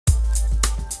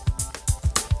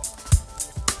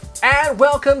And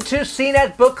welcome to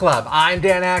CNET Book Club. I'm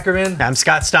Dan Ackerman. I'm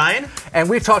Scott Stein. And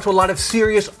we've talked to a lot of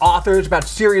serious authors about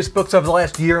serious books over the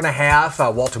last year and a half.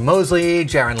 Walter Mosley,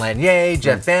 Jaron Lanier,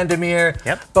 Jeff Vandermeer.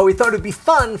 Yep. But we thought it would be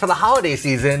fun for the holiday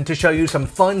season to show you some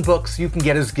fun books you can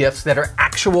get as gifts that are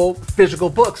actual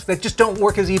physical books that just don't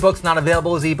work as ebooks, not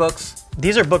available as ebooks.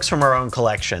 These are books from our own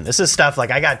collection. This is stuff like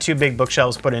I got 2 big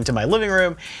bookshelves put into my living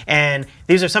room, and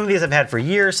some of these I've had for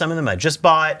years, some of them I just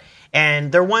bought,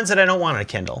 and they're ones that I don't want on a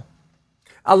Kindle.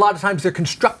 A lot of times they're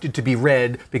constructed to be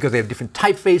read because they have different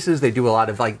typefaces. They do a lot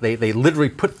of they literally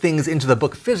put things into the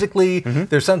book physically.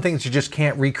 There's some things you just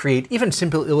can't recreate. Even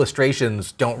simple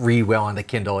illustrations don't read well on the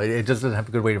Kindle. It just doesn't have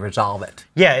a good way to resolve it.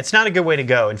 Yeah, it's not a good way to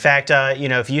go. In fact,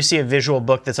 if you see a visual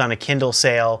book that's on a Kindle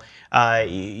sale,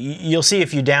 you'll see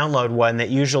if you download one that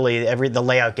usually the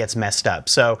layout gets messed up.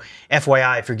 So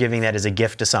FYI, if you're giving that as a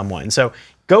gift to someone. So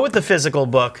go with the physical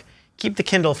book. Keep the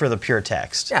Kindle for the pure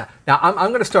text. Yeah. Now, I'm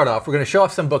going to start off. We're going to show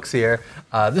off some books here.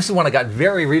 This is one I got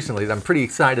very recently that I'm pretty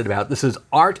excited about. This is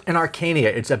Art and Arcania.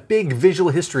 It's a big visual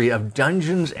history of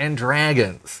Dungeons and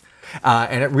Dragons.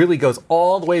 And it really goes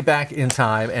all the way back in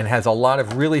time and has a lot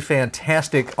of really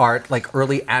fantastic art, like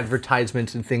early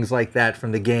advertisements and things like that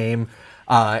from the game,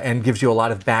 and gives you a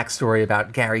lot of backstory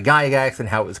about Gary Gygax and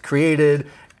how it was created.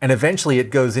 And eventually it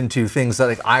goes into things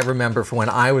that I remember from when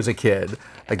I was a kid,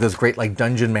 like those great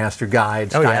Dungeon Master Guide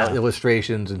style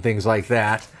illustrations and things like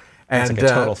that. And it's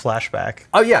like a total flashback.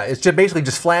 Oh yeah, it's basically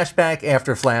just flashback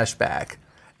after flashback.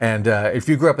 And if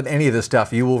you grew up with any of this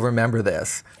stuff, you will remember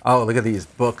this. Oh, look at these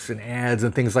books and ads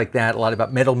and things like that. A lot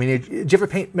about metal miniatures. Did you ever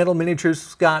paint metal miniatures,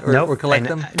 Scott, or collect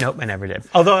them? Nope, I never did.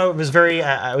 Although I was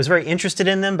very interested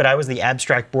in them, but I was the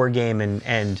abstract board game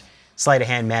and sleight of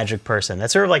hand magic person.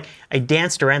 That's sort of like I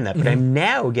danced around that, but I'm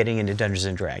now getting into Dungeons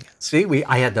and Dragons. See,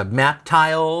 I had the map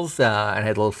tiles and I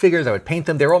had little figures. I would paint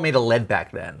them. They were all made of lead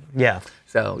back then. Yeah.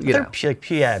 So you know,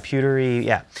 pewtery.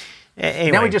 Yeah. Anyway.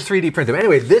 Now we just 3D print them.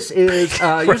 Anyway, this is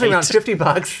usually around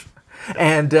 $50,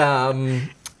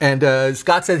 and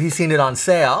Scott said he's seen it on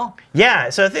sale. Yeah.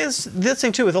 So this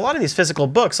thing too with a lot of these physical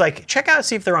books, check out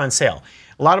see if they're on sale.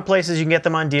 A lot of places you can get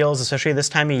them on deals, especially this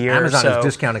time of year. Amazon is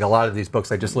discounting a lot of these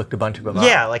books. I just looked a bunch of them up.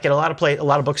 Yeah, at a lot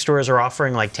of bookstores are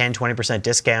offering 10–20%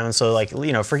 discounts.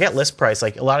 So forget list price.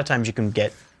 A lot of times you can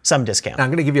get some discount. Now,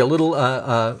 I'm going to give you a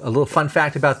little fun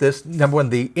fact about this. Number one,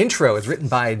 the intro is written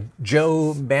by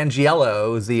Joe Manganiello,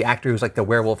 who's the actor who's the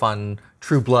werewolf on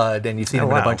True Blood, and you've seen him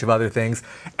in a bunch of other things.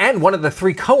 And one of the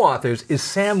 3 co-authors is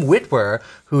Sam Witwer,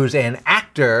 who's an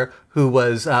actor who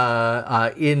was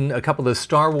in a couple of the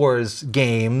Star Wars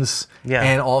games,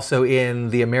 and also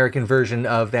in the American version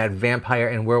of that vampire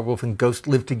and werewolf and ghost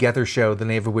live together show, the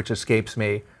name of which escapes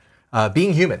me,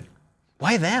 Being Human.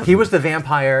 Why them? He was the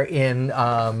vampire in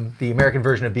the American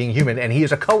version of Being Human, and he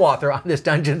is a co-author on this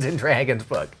Dungeons and Dragons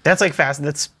book. That's fast.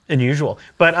 That's unusual.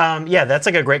 But yeah, that's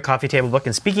a great coffee table book.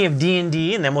 And speaking of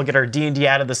D&D, and then we'll get our D&D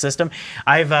out of the system.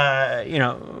 I've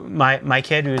my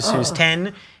kid who's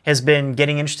 10 has been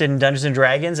getting interested in Dungeons and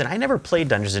Dragons, and I never played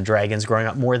Dungeons and Dragons growing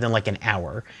up more than an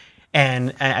hour,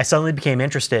 and I suddenly became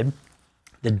interested.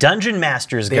 The Dungeon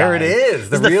Master's Guide. There it is,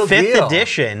 the real deal. This is the 5th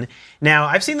edition. Now,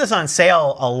 I've seen this on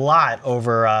sale a lot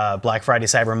over Black Friday,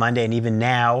 Cyber Monday, and even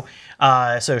now.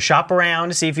 So shop around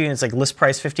to see if it's list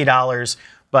price $50,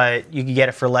 but you can get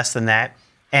it for less than that.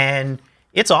 And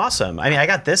it's awesome. I mean, I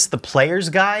got this, the Player's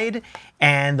Guide,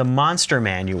 and the Monster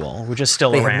Manual, which is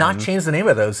still around. They have not changed the name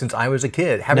of those since I was a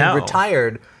kid. Having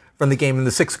retired from the game in the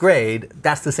 6th grade,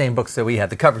 that's the same books that we had.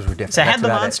 The covers were different. So I had the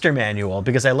Monster Manual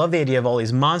because I love the idea of all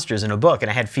these monsters in a book, and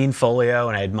I had Fiend Folio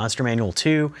and I had Monster Manual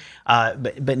 2.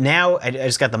 But now I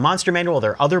just got the Monster Manual.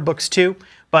 There are other books too,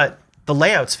 but the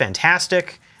layout's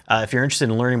fantastic. If you're interested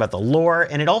in learning about the lore,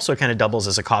 and it also kind of doubles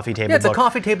as a coffee table book. Yeah, it's a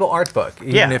coffee table art book,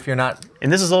 even if you're not.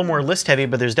 And this is a little more list heavy,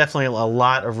 but there's definitely a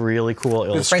lot of really cool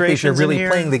illustrations. Frankly, if you're really in here.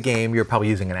 playing the game, you're probably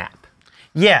using an app.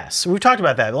 Yes, we've talked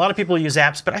about that. A lot of people use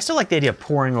apps, but I still like the idea of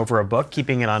poring over a book,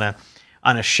 keeping it on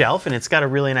a shelf, and it's got a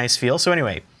really nice feel. So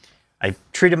anyway, I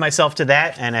treated myself to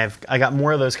that, and I got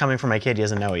more of those coming from my kid. He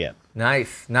doesn't know it yet.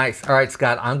 Nice, nice. All right,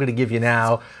 Scott, I'm going to give you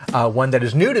now one that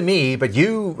is new to me, but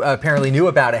you apparently knew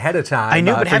about ahead of time. I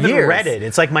knew, but haven't read it.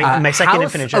 It's like my second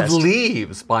Infinite Jest. House of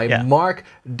Leaves by Mark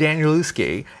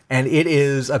Danielewski, and it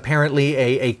is apparently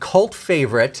a cult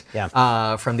favorite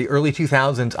from the early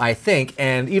 2000s, I think.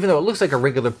 And even though it looks like a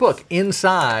regular book,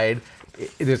 inside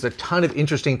there's a ton of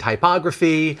interesting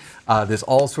typography. There's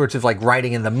all sorts of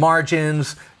writing in the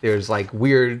margins. There's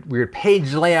weird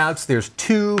page layouts. There's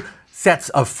 2 sets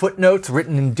of footnotes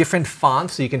written in different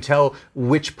fonts, so you can tell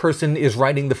which person is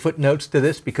writing the footnotes to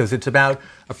this, because it's about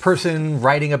a person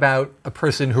writing about a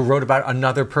person who wrote about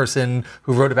another person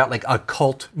who wrote about like a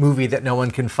cult movie that no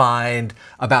one can find,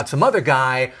 about some other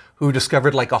guy who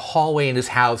discovered like a hallway in his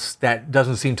house that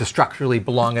doesn't seem to structurally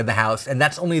belong in the house, and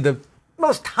that's only the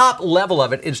most top level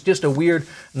of it. It's just a weird,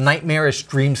 nightmarish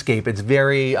dreamscape. It's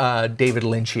very David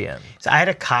Lynchian. So I had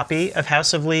a copy of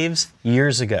House of Leaves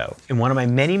years ago. In one of my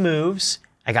many moves,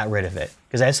 I got rid of it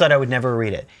because I just thought I would never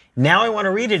read it. Now I want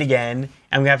to read it again.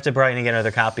 I'm gonna have to probably get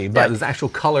another copy. But yeah, there's actual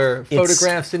color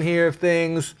photographs in here of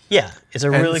things. Yeah, it's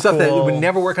a really stuff cool. that would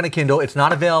never work on a Kindle. It's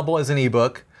not available as an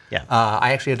ebook. Yeah.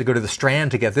 I actually had to go to the Strand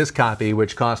to get this copy,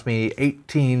 which cost me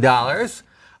 $18.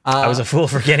 I was a fool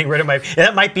for getting rid of my.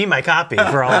 That might be my copy,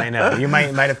 for all I know. You might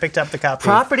have picked up the copy.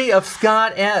 Property of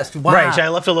Scott S. Wow. Right, I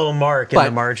left a little mark in the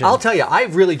margin. I'll tell you, I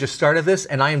really just started this,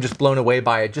 and I am just blown away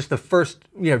by it. Just the first,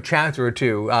 chapter or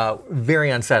two, very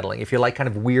unsettling. If you like kind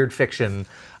of weird fiction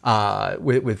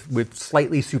with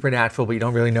slightly supernatural, but you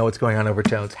don't really know what's going on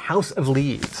overtones. House of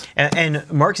Leaves.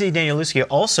 And Mark Z. Danielewski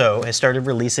also has started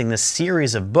releasing this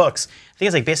series of books. I think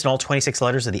it's like based on all 26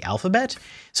 letters of the alphabet.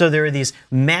 So there are these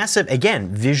massive,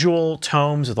 again, visual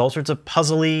tomes with all sorts of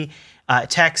puzzly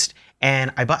text.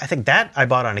 And I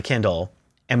bought on a Kindle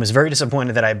and was very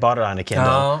disappointed that I bought it on a Kindle.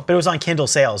 Oh. But it was on Kindle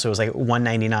sale, so it was like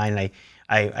 $1.99,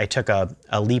 and I took a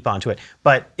leap onto it.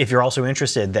 But if you're also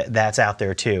interested, that's out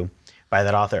there too, by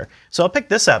that author. So I'll pick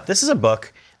this up. This is a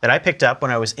book that I picked up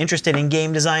when I was interested in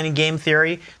game design and game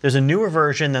theory. There's a newer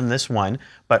version than this one,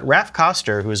 but Raph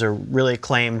Koster, who's a really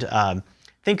acclaimed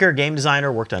thinker, game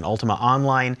designer, worked on Ultima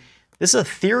Online. This is a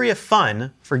theory of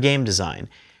fun for game design.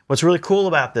 What's really cool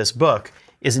about this book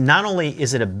is not only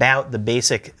is it about the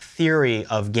basic theory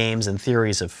of games and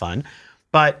theories of fun,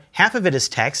 but half of it is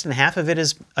text and half of it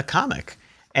is a comic.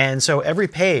 And so every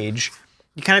page,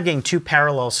 you're kind of getting two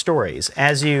parallel stories.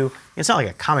 It's not like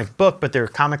a comic book, but they're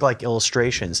comic-like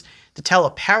illustrations to tell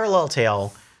a parallel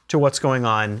tale to what's going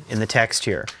on in the text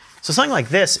here. So something like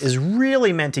this is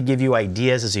really meant to give you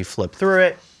ideas as you flip through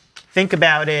it, think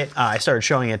about it. I started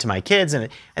showing it to my kids, and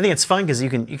I think it's fun because you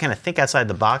kind of think outside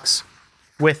the box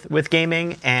with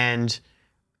gaming, and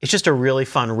it's just a really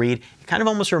fun read. It kind of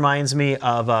almost reminds me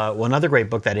of another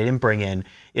great book that I didn't bring in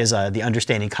is the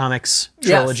Understanding Comics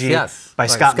trilogy by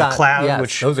Scott McCloud,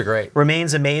 which those are great.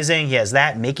 Remains amazing. He has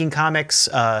that, making comics,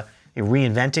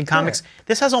 reinventing comics. Yeah.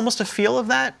 This has almost a feel of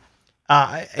that.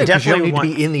 Definitely you don't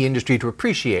need to be in the industry to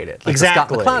appreciate it. Like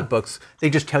exactly. The Scott McCloud books, they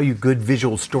just tell you good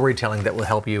visual storytelling that will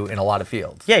help you in a lot of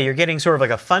fields. Yeah, you're getting sort of like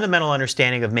a fundamental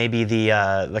understanding of maybe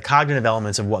the cognitive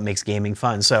elements of what makes gaming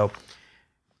fun. So,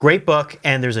 great book,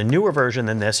 and there's a newer version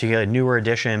than this. You get a newer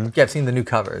edition. Yeah, I've seen the new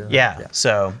cover. Yeah.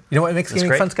 So you know what makes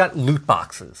gaming fun, Scott? Loot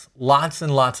boxes. Lots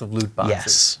and lots of loot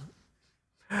boxes. Yes.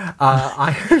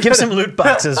 Give some loot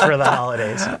boxes for the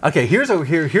holidays. Okay, here's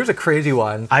a crazy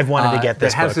one. I've wanted to get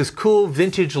this that has this cool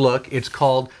vintage look. It's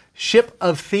called Ship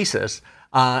of Thesis,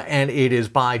 and it is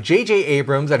by J.J.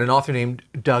 Abrams and an author named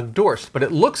Doug Dorst. But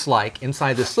it looks like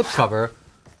inside this slipcover,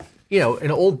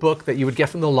 an old book that you would get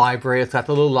from the library. It's got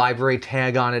the little library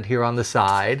tag on it here on the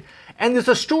side. And there's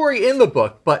a story in the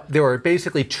book, but there are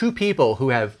basically two people who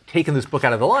have taken this book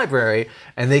out of the library,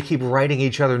 and they keep writing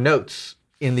each other notes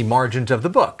in the margins of the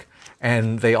book.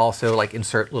 And they also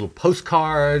insert little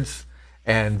postcards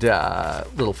and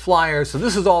little flyers. So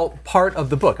this is all part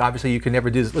of the book. Obviously, you can never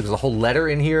do this. Look, there's a whole letter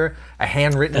in here, a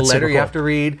handwritten letter you have to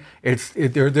read.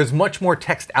 There's much more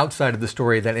text outside of the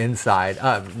story than inside.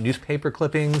 Newspaper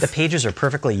clippings. The pages are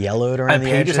perfectly yellowed around the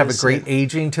edges. Pages have a great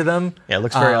aging to them. Yeah, it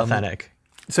looks very authentic.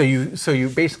 So you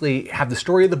basically have the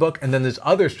story of the book, and then this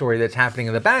other story that's happening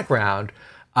in the background.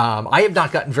 I have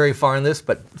not gotten very far in this,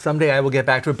 but someday I will get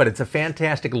back to it. But it's a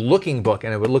fantastic looking book,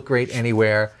 and it would look great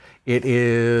anywhere. It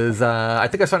is, I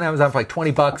think I saw it on Amazon for like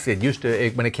 $20. It used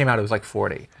to, when it came out, it was like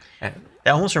 40. That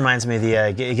almost reminds me of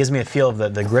it gives me a feel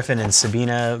of the Griffin and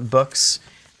Sabina books.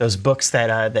 Those books that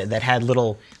had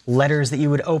little letters that you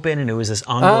would open, and it was this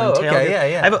ongoing tale.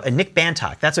 Okay, yeah. I have Nick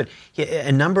Bantock. That's what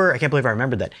a number. I can't believe I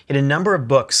remembered that. He had a number of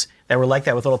books that were like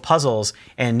that with little puzzles.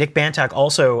 And Nick Bantock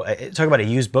also, talk about a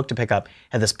used book to pick up,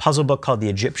 had this puzzle book called The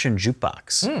Egyptian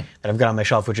Jukebox that I've got on my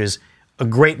shelf, which is a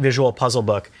great visual puzzle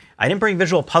book. I didn't bring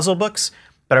visual puzzle books,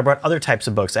 but I brought other types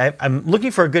of books. I'm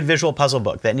looking for a good visual puzzle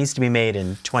book that needs to be made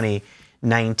in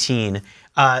 2019.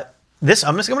 I'm just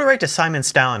going to write to Simon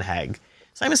Stalenhag.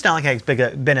 Simon Stalenhag's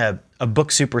been a book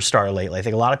superstar lately. I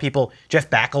think a lot of people, Jeff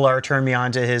Bakalar turned me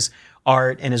on to his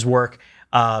art and his work.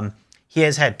 He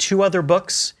has had two other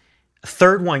books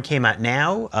third one came out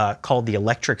now called The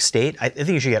Electric State. I think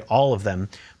you should get all of them.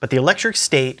 But The Electric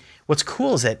State, what's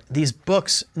cool is that these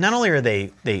books, not only are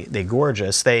they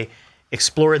gorgeous, they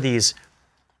explore these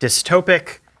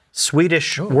dystopic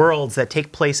Swedish worlds that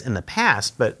take place in the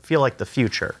past but feel like the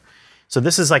future. So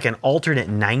this is like an alternate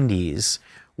 90s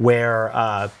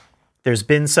where there's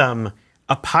been some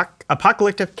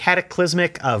apocalyptic,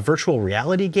 cataclysmic virtual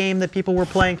reality game that people were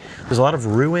playing. There's a lot of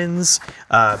ruins.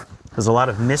 There's a lot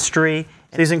of mystery.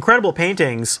 These incredible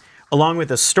paintings, along with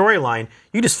the storyline,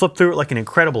 you just flip through it like an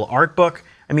incredible art book.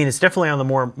 I mean, it's definitely on the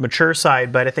more mature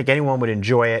side, but I think anyone would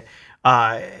enjoy it.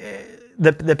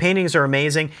 The paintings are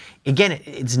amazing. Again,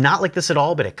 it's not like this at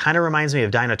all, but it kind of reminds me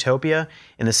of Dinotopia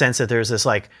in the sense that there's this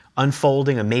like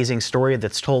unfolding, amazing story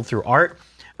that's told through art.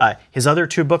 His other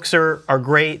two books are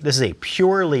great. This is a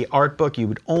purely art book. You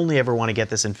would only ever want to get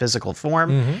this in physical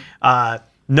form.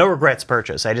 No regrets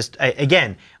purchase.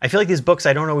 Again, I feel like these books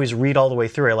I don't always read all the way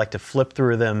through. I like to flip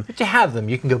through them. But you have them.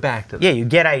 You can go back to them. Yeah, you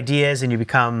get ideas and you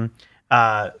become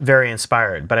very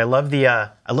inspired. But I love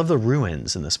the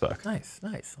ruins in this book. Nice,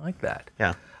 nice. I like that.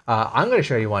 Yeah. I'm going to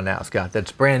show you one now, Scott,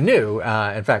 that's brand new.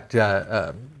 In fact,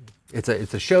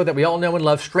 it's a show that we all know and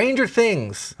love, Stranger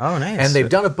Things. Oh, nice. And they've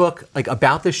done a book like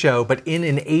about the show, but in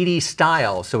an 80s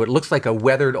style. So it looks like a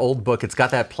weathered old book. It's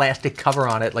got that plastic cover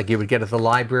on it like you would get at the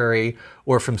library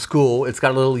or from school. It's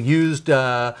got a little used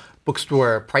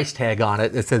bookstore price tag on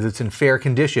it. It says it's in fair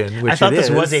condition, which I thought it this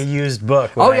is. was a used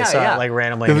book when I saw it like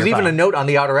randomly. There was even a note on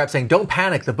the outer wrap saying, "Don't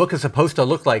panic, the book is supposed to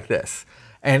look like this."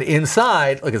 And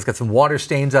inside, look, it's got some water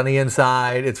stains on the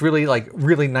inside. It's really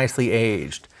really nicely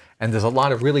aged. And there's a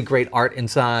lot of really great art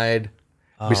inside,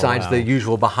 besides the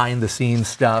usual behind-the-scenes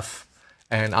stuff.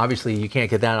 And obviously, you can't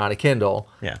get that on a Kindle.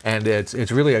 Yeah. And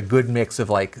it's really a good mix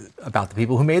of like about the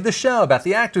people who made the show, about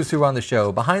the actors who were on the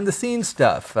show, behind-the-scenes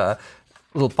stuff,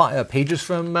 little pages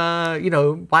from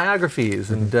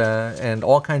biographies and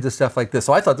all kinds of stuff like this.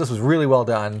 So I thought this was really well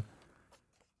done.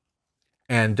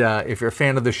 And if you're a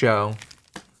fan of the show,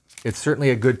 it's certainly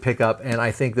a good pickup, and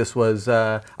I think this was,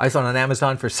 I saw it on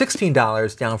Amazon for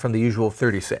 $16, down from the usual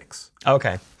 $36.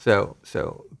 Okay. So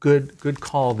good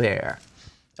call there.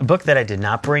 A book that I did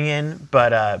not bring in,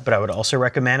 but I would also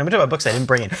recommend. I'm going to talk about books I didn't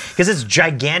bring in, because it's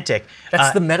gigantic.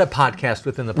 That's the meta podcast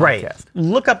within the podcast. Right.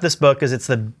 Look up this book, because it's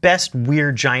the best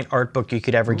weird giant art book you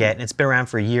could ever get, and it's been around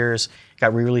for years. It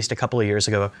got re-released a couple of years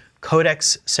ago.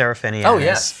 Codex Seraphinianus. Oh,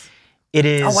 yes. It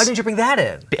is. Oh, why didn't you bring that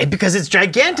in? Because it's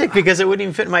gigantic. Because it wouldn't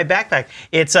even fit in my backpack.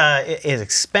 It's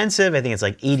expensive. I think it's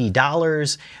like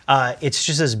 $80. It's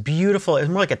just this beautiful. It's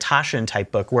more like a Taschen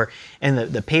type book and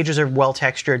the pages are well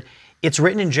textured. It's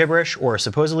written in gibberish or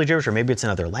supposedly gibberish, or maybe it's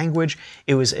another language.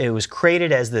 It was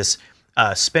created as this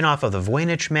spin-off of the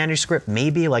Voynich manuscript,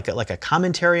 maybe like a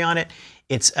commentary on it.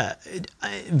 It's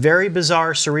very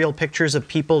bizarre, surreal pictures of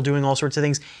people doing all sorts of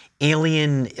things,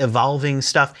 alien, evolving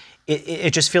stuff. It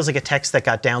just feels like a text that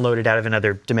got downloaded out of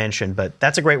another dimension, but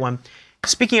that's a great one.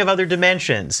 Speaking of other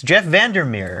dimensions, Jeff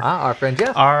Vandermeer. Our friend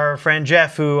Jeff. Our friend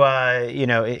Jeff, who,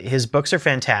 his books are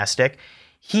fantastic.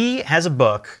 He has a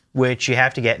book which you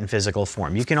have to get in physical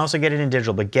form. You can also get it in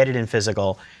digital, but get it in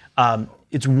physical.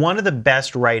 It's one of the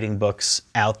best writing books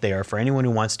out there for anyone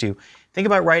who wants to think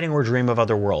about writing or dream of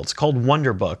other worlds. It's called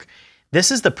Wonderbook.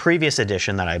 This is the previous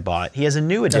edition that I bought. He has a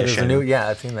new edition.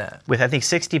 I've seen that. With, I think,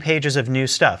 60 pages of new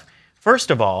stuff.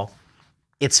 First of all,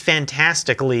 it's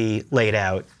fantastically laid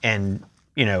out and,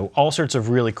 all sorts of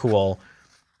really cool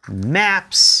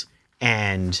maps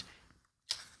and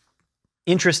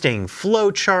interesting flow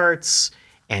charts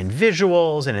and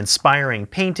visuals and inspiring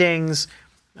paintings,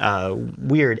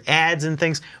 weird ads and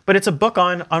things. But it's a book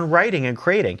on writing and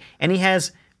creating. And he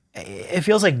has, it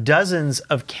feels like dozens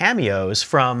of cameos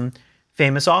from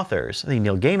famous authors. I think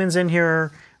Neil Gaiman's in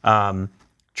here,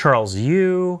 Charles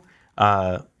Yu,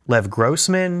 Lev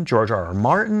Grossman, George R.R.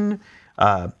 Martin,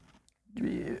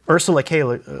 Ursula K.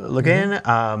 Le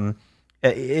Guin.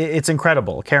 It's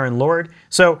incredible. Karen Lord.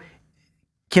 So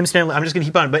Kim Stanley, I'm just going to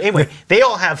keep on. But anyway, they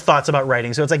all have thoughts about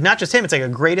writing. So it's like not just him. It's like a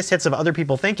greatest hits of other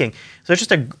people thinking. So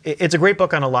it's a great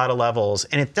book on a lot of levels.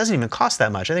 And it doesn't even cost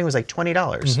that much. I think it was like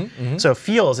 $20. So it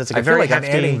feels, it's like a very hefty.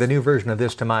 I'm adding the new version of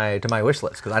this to my wish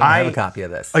list because I don't have a copy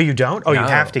of this. Oh, you don't? Oh, no. You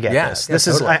have to get this. This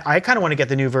is, totally. I kind of want to get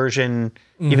the new version,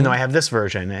 even though I have this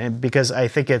version, because I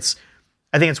think it's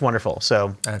wonderful.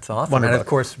 So that's awesome. Wonderbook. And of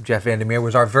course, Jeff Vandermeer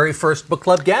was our very first book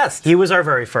club guest. He was our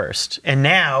very first, and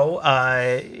now,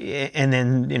 and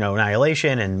then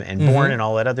Annihilation and Born and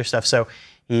all that other stuff. So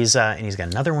he's got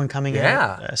another one coming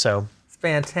in. So it's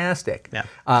fantastic.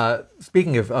 Yeah.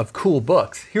 Speaking of cool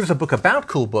books, here's a book about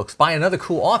cool books by another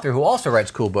cool author who also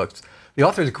writes cool books. The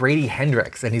author is Grady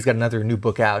Hendrix, and he's got another new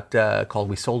book out called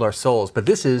We Sold Our Souls. But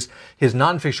this is his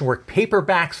nonfiction work,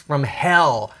 Paperbacks from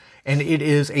Hell. And it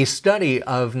is a study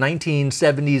of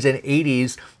 1970s and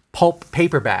 80s pulp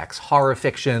paperbacks, horror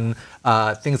fiction,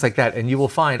 things like that. And you will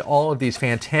find all of these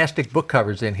fantastic book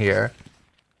covers in here.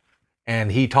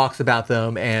 And he talks about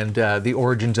them and the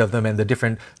origins of them and the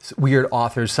different weird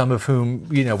authors, some of whom,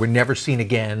 were never seen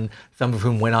again, some of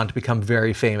whom went on to become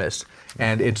very famous.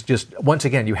 And it's just, once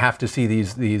again, you have to see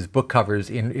these book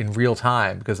covers in real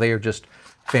time because they are just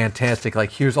fantastic.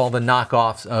 Like, here's all the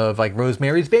knockoffs of, like,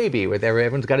 Rosemary's Baby, where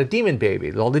everyone's got a demon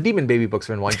baby. All the demon baby books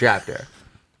are in one chapter.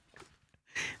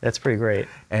 That's pretty great.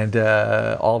 And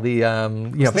all the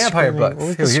vampire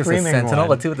books. Here's the Sentinel. One?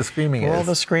 Let's see what the screaming is. All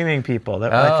the screaming people.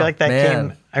 I feel like that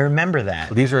came. I remember that.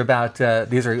 Well, these are about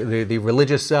the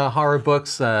religious horror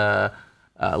books.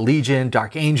 Legion,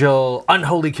 Dark Angel,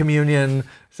 Unholy Communion.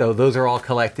 So those are all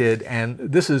collected, and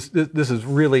this is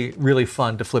really, really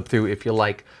fun to flip through if you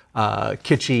like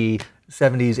kitschy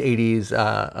 70s,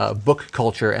 80s book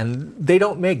culture. And they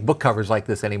don't make book covers like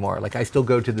this anymore. Like, I still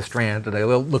go to the Strand and I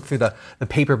look through the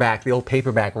paperback, the old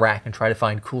paperback rack, and try to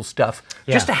find cool stuff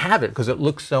just to have it because it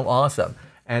looks so awesome.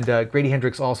 And Grady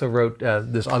Hendrix also wrote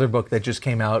this other book that just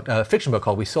came out, a fiction book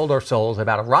called We Sold Our Souls,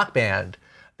 about a rock band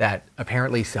that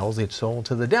apparently sells its soul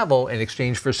to the devil in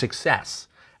exchange for success.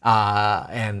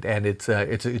 And it's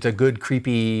a good,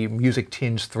 creepy,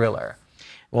 music-tinged thriller.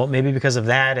 Well, maybe because of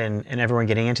that and everyone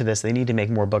getting into this, they need to make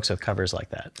more books with covers like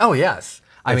that. Oh, yes.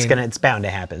 It's bound to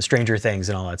happen. Stranger Things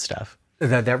and all that stuff.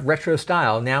 That retro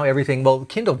style, now everything, well,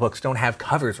 Kindle books don't have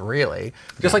covers, really.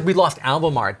 Just like we lost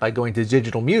album art by going to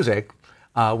digital music,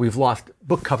 we've lost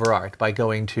book cover art by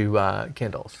going to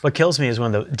Kindles. What kills me is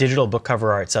when the digital book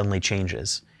cover art suddenly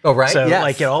changes. Oh, right? So, yes.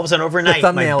 like, all of a sudden, overnight,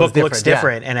 my book looks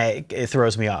different, and it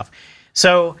throws me off.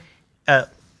 So, I'm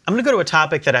going to go to a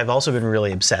topic that I've also been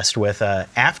really obsessed with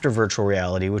after virtual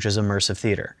reality, which is immersive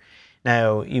theater.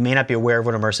 Now, you may not be aware of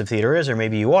what immersive theater is, or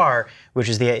maybe you are, which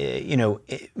is the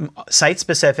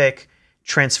site-specific,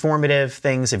 transformative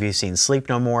things. If you've seen Sleep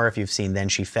No More, if you've seen Then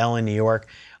She Fell in New York,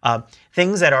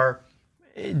 things that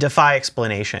defy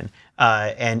explanation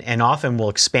and often will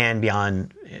expand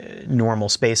beyond normal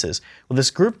spaces. Well, this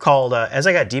group called, as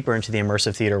I got deeper into the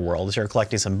immersive theater world, I started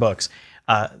collecting some books.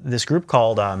 This group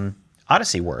called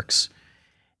Odyssey Works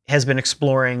has been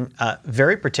exploring a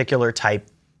very particular type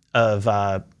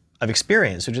of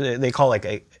experience, which they call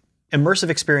like immersive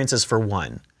experiences for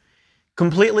one.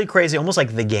 Completely crazy, almost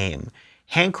like The Game.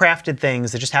 Handcrafted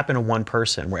things that just happen to one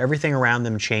person, where everything around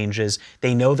them changes.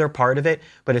 They know they're part of it,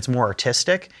 but it's more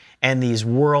artistic. And these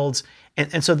worlds,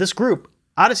 and so this group,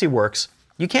 Odyssey Works,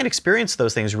 you can't experience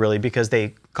those things really because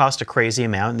they cost a crazy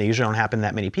amount and they usually don't happen to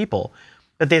that many people.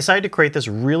 But they decided to create this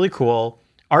really cool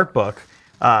art book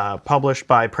published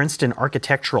by Princeton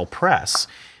Architectural Press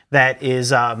that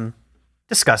is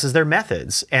discusses their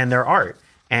methods and their art,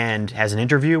 and has an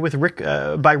interview with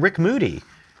by Rick Moody,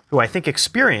 who I think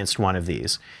experienced one of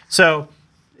these. So,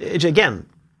 again,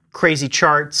 crazy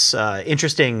charts,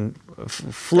 interesting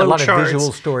flow charts, a lot of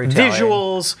visual storytelling.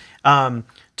 Visuals,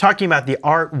 talking about the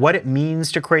art, what it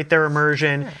means to create their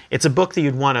immersion. It's a book that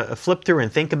you'd want to flip through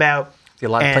and think about. A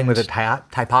lot of playing with the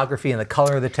typography and the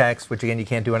color of the text, which again you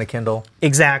can't do on a Kindle.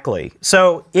 Exactly.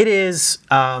 So it is.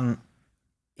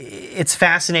 It's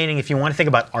fascinating if you want to think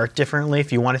about art differently.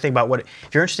 If you want to think about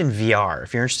if you're interested in VR,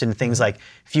 if you're interested in things like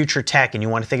future tech, and you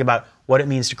want to think about what it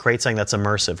means to create something that's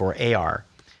immersive or AR,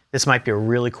 this might be a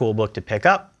really cool book to pick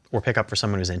up for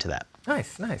someone who's into that.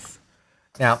 Nice, nice.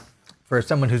 Now, for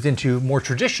someone who's into more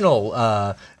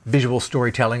traditional visual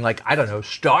storytelling, like, I don't know,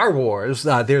 Star Wars,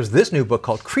 there's this new book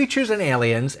called Creatures and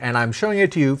Aliens, and I'm showing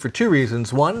it to you for two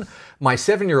reasons. One, my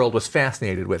 7-year-old was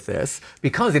fascinated with this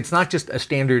because it's not just a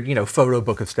standard, photo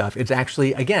book of stuff. It's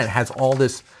actually, again, has all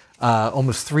this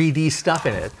almost 3D stuff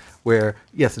in it, where,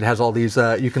 yes, it has all these,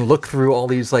 you can look through all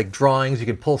these, like, drawings, you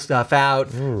can pull stuff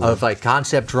out of, like,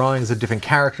 concept drawings of different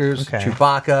characters. Okay.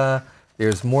 Chewbacca,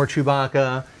 there's more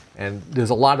Chewbacca. And there's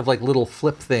a lot of like little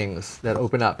flip things that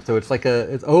open up. So it's like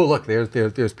oh look,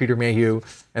 there's Peter Mayhew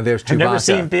and there's Chewbacca. I've never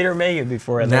seen Peter Mayhew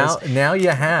before. Now you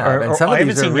have. And some of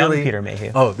these are really Peter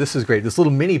Mayhew. Oh, this is great. This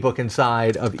little mini book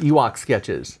inside of Ewok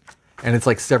sketches, and it's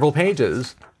like several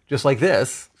pages, just like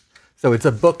this. So it's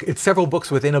a book. It's several books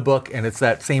within a book, and it's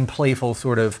that same playful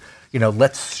sort of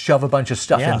let's shove a bunch of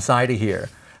stuff inside of here,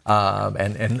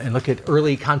 and look at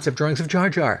early concept drawings of Jar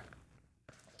Jar.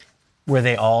 Were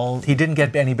they all? He didn't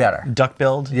get any better.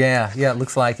 Duck-billed? Yeah, it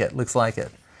looks like it.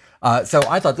 So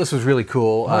I thought this was really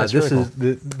cool.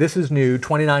 This is new,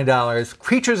 $29.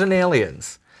 Creatures and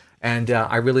Aliens, and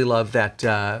I really love that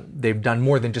they've done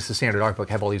more than just a standard art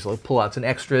book. Have all these little pullouts and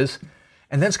extras.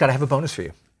 And then, Scott, I have a bonus for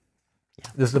you.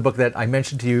 This is the book that I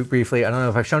mentioned to you briefly. I don't know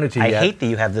if I've shown it to you yet. I hate that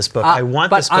you have this book. I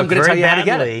want this book very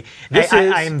badly.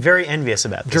 I am very envious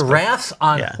about this Giraffes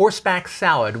on Horseback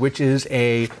Salad, which is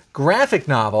a graphic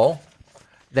novel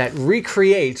that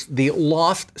recreates the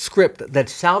lost script that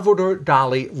Salvador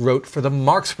Dali wrote for the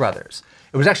Marx Brothers.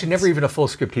 It was actually never even a full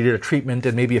script. He did a treatment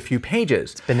and maybe a few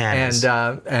pages. It's bananas.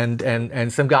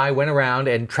 And some guy went around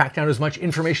and tracked down as much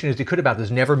information as he could about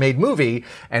this never-made movie,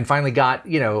 and finally got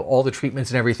all the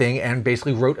treatments and everything, and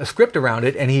basically wrote a script around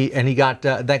it. And he got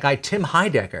that guy Tim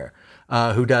Heidecker,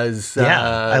 who does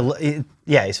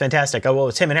he's fantastic. Oh, well,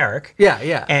 it's him and Eric.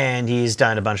 Yeah. And he's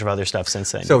done a bunch of other stuff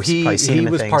since then. So he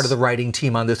was part of the writing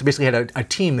team on this. Basically had a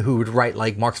team who would write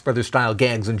like Marx Brothers style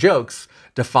gags and jokes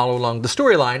to follow along the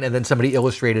storyline, and then somebody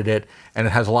illustrated it, and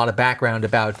it has a lot of background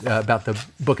about the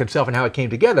book itself and how it came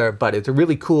together. But it's a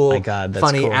really cool,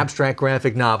 funny, abstract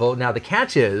graphic novel. Now the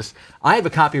catch is, I have a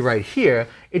copy right here.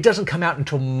 It doesn't come out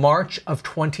until March of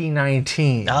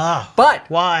 2019. But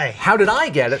why? How did I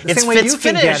get it? The same way you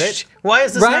can get it. Why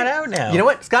is this not out now? You know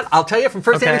what, Scott? I'll tell you from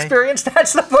firsthand experience.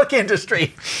 That's the book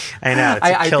industry. I know.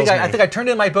 I think I turned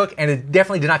in my book, and it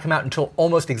definitely did not come out until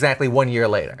almost exactly 1 year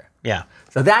later. Yeah.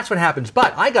 So that's what happens.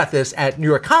 But I got this at New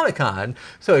York Comic Con.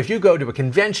 So if you go to a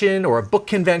convention or a book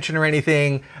convention or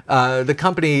anything, the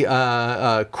company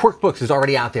Quirk Books is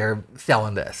already out there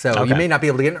selling this. So you may not be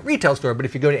able to get it in a retail store, but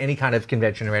if you go to any kind of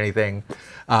convention or anything,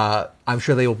 I'm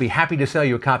sure they will be happy to sell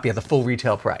you a copy at the full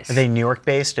retail price. Are they New York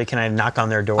based? Can I knock on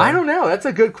their door? I don't know. That's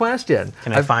a good question.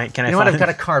 Can I find? You know what? I've got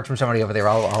a card from somebody over there.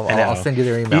 I'll send you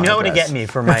their email. You know what to get me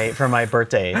for my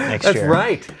birthday next year. That's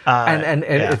right. And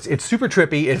it's super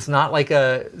trippy. It's not like a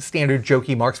standard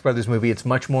jokey Marx Brothers movie. It's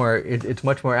much more. It's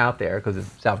much more out there because it's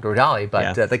Salvador Dali.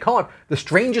 But they call it the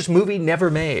strangest movie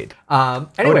never made. Anyway,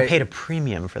 I would have paid a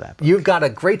premium for that book. You've got a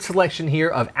great selection here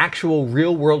of actual,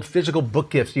 real-world, physical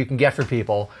book gifts you can get for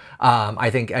people. I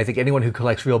think anyone who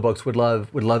collects real books would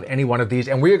love any one of these,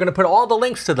 and we are going to put all the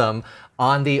links to them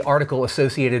on the article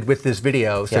associated with this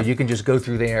video, so you can just go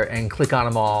through there and click on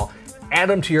them all, add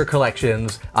them to your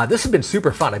collections. This has been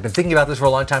super fun. I've been thinking about this for a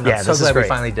long time. I'm so glad we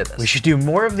finally did this. We should do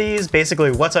more of these.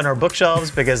 Basically, what's on our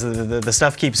bookshelves, because the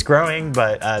stuff keeps growing.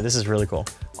 But this is really cool.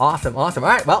 Awesome. All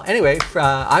right. Well, anyway,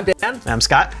 I'm Dan. I'm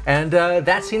Scott. And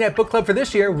that's CNET Book Club for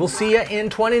this year. We'll see you in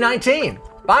 2019.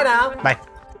 Bye now. Bye.